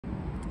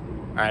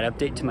Alright,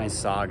 update to my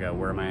saga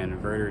where my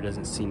inverter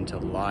doesn't seem to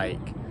like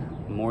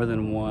more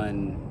than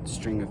one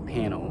string of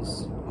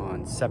panels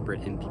on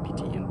separate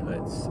MPPT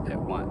inputs at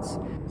once.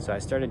 So I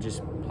started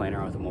just playing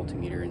around with a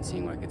multimeter and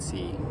seeing what I could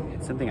see.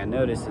 And something I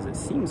noticed is it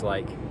seems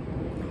like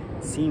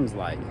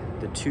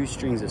the two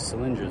strings of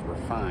cylinders were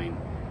fine,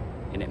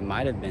 and it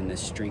might have been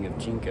this string of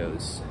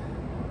Jinkos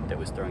that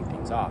was throwing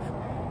things off.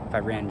 If I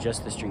ran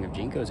just the string of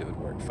Jinkos, it would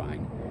work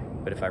fine.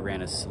 But if I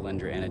ran a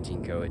cylinder and a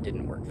Jinko, it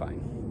didn't work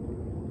fine.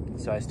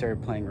 So I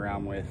started playing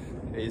around with,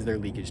 is there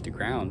leakage to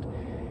ground?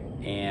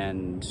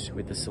 And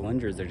with the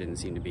cylinders, there didn't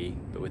seem to be,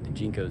 but with the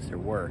Jinkos, there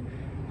were.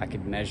 I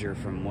could measure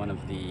from one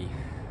of the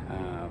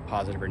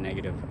positive or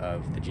negative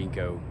of the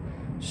Jinko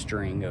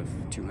string of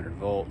 200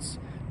 volts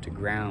to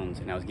ground,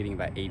 and I was getting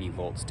about 80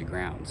 volts to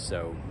ground,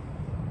 so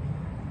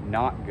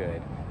not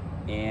good.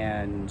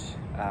 And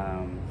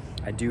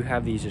I do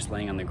have these just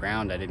laying on the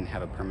ground. I didn't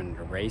have a permanent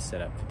array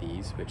set up for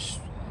these, which,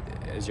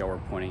 as y'all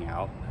were pointing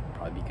out, would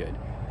probably be good.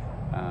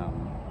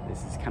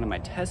 This is kind of my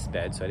test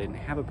bed, so I didn't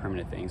have a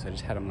permanent thing, so I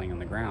just had them laying on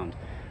the ground.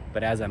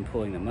 But as I'm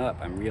pulling them up,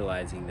 I'm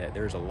realizing that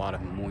there's a lot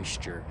of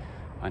moisture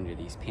under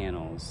these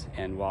panels,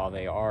 and while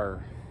they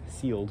are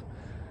sealed,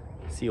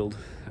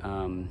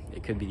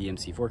 it could be the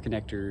MC4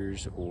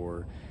 connectors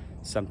or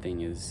something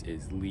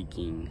is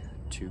leaking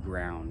to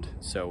ground.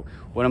 So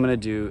what I'm gonna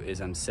do is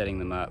I'm setting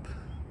them up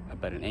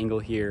at an angle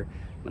here.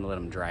 I'm gonna let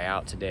them dry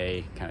out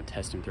today, kind of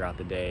test them throughout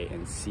the day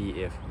and see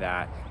if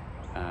that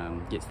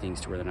gets things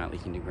to where they're not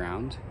leaking to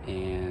ground,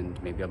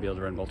 and maybe I'll be able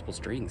to run multiple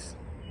strings.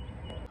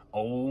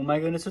 Oh my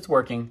goodness, it's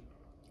working.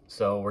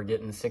 So we're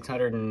getting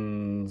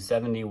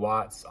 670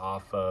 watts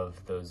off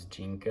of those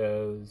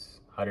Jinkos,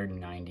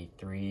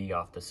 193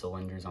 off the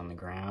cylinders on the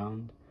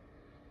ground.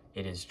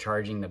 It is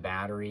charging the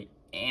battery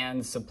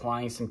and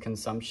supplying some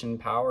consumption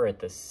power at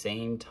the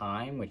same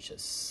time, which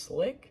is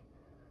slick.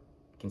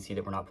 You can see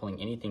that we're not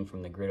pulling anything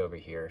from the grid over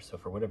here. So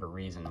for whatever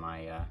reason,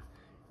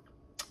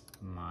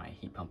 my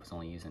heat pump is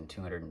only using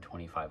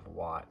 225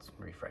 watts.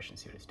 Refresh and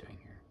see what it's doing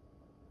here.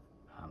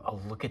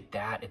 Oh, look at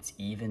that. It's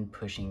even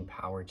pushing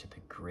power to the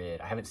grid.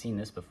 I haven't seen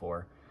this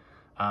before.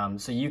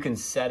 So you can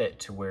set it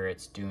to where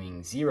it's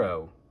doing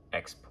 0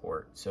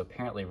 export. So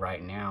apparently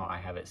right now I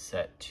have it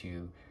set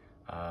to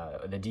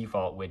the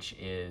default, which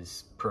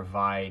is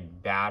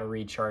provide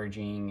battery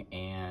charging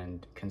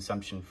and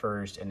consumption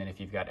first, and then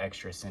if you've got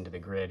extra, send to the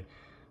grid.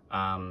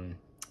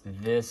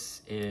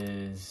 This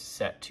is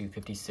set to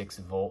 56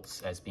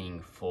 volts as being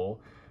full,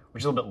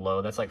 which is a little bit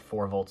low. That's like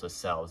 4 volts a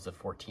cell. It's a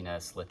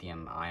 14S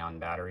lithium ion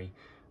battery.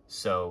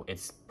 So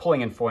it's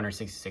pulling in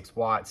 466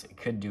 watts. It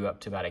could do up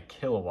to about a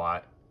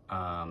kilowatt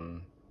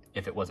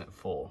if it wasn't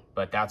full,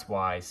 but that's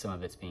why some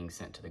of it's being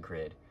sent to the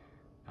grid,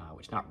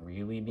 which not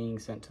really being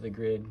sent to the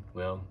grid.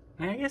 Well,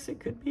 I guess it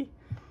could be.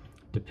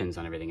 Depends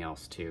on everything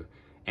else too.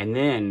 And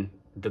then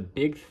the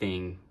big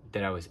thing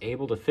that I was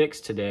able to fix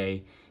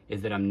today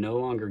is that I'm no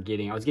longer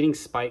getting, I was getting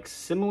spikes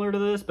similar to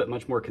this, but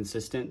much more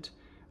consistent,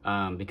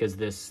 because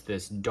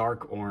this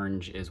dark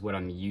orange is what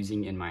I'm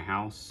using in my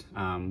house,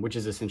 which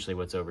is essentially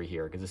what's over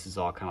here, because this is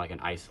all kind of like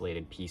an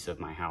isolated piece of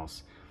my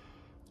house.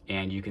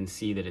 And you can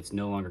see that it's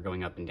no longer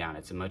going up and down.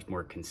 It's a much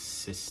more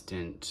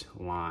consistent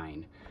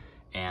line.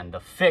 And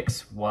the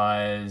fix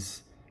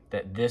was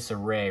that this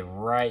array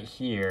right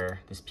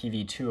here, this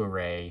PV2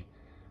 array,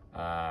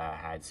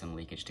 had some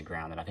leakage to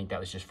ground, and I think that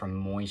was just from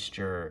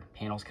moisture.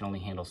 Panels can only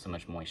handle so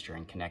much moisture,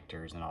 and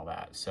connectors and all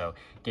that. So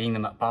getting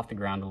them up off the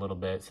ground a little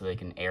bit so they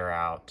can air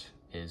out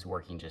is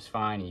working just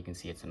fine, and you can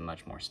see it's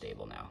much more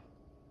stable now.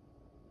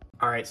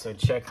 All right, so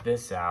check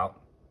this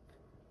out.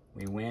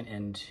 We went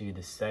into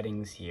the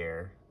settings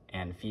here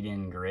and feed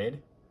in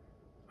grid.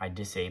 I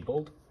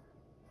disabled,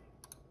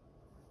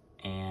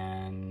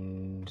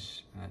 and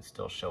it's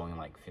still showing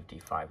like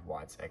 55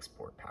 watts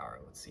export power.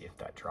 Let's see if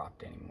that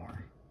dropped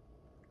anymore.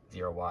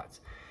 0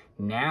 watts.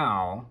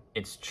 Now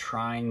it's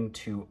trying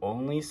to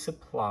only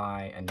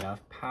supply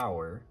enough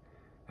power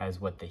as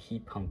what the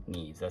heat pump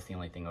needs. That's the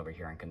only thing over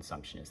here on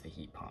consumption is the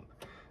heat pump.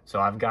 So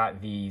I've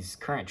got these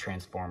current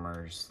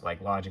transformers,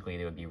 like logically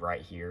they would be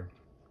right here,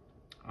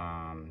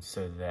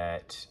 so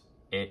that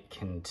it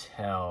can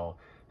tell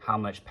how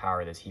much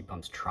power this heat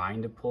pump's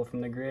trying to pull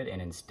from the grid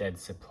and instead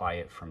supply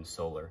it from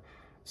solar.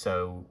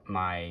 So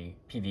my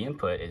PV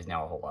input is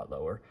now a whole lot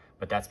lower,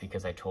 but that's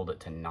because I told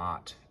it to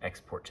not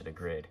export to the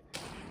grid.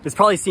 This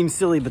probably seems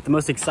silly, but the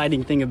most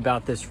exciting thing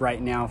about this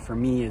right now for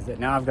me is that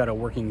now I've got a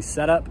working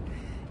setup,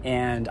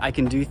 and I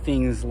can do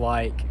things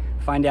like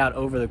find out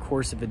over the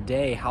course of a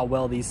day how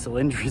well these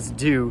cylinders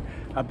do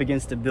up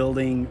against a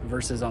building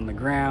versus on the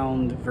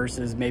ground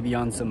versus maybe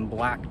on some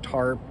black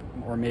tarp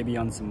or maybe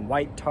on some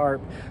white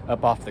tarp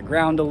up off the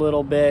ground a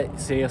little bit.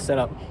 See, I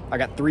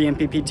got 3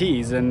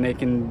 MPPTs and they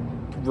can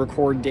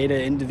record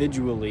data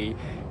individually,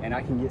 and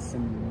I can get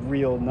some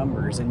real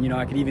numbers. And you know,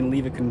 I could even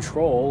leave a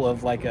control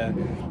of like a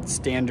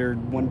standard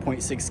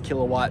 1.6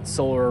 kilowatt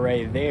solar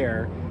array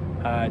there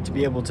to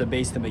be able to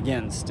base them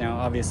against. Now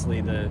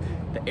obviously the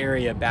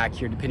area back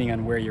here, depending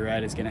on where you're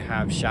at, is going to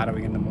have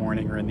shadowing in the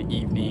morning or in the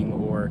evening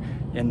or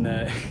in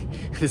the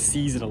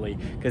seasonally,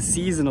 because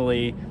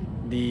seasonally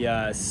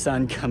the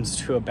sun comes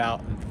to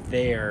about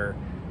there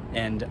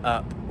and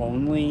up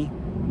only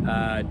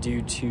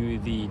due to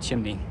the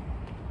chimney.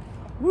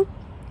 Whoop.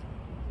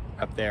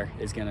 Up there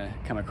is gonna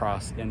come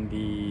across in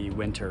the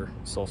winter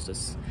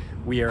solstice.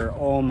 We are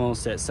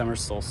almost at summer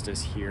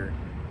solstice here,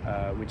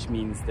 which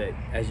means that,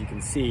 as you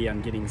can see,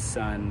 I'm getting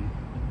sun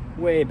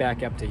way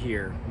back up to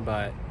here,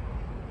 but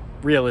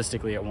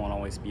realistically it won't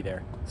always be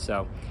there.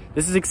 So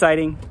this is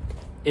exciting.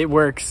 It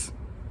works.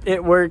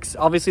 It works.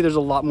 Obviously there's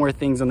a lot more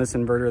things on this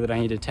inverter that I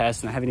need to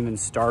test, and I haven't even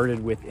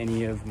started with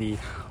any of the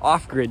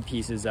off-grid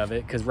pieces of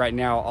it, because right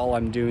now all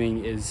I'm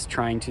doing is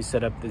trying to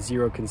set up the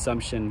zero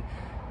consumption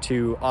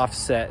to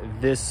offset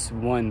this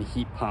one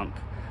heat pump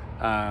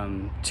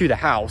to the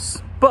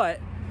house. But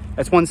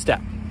that's one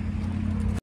step.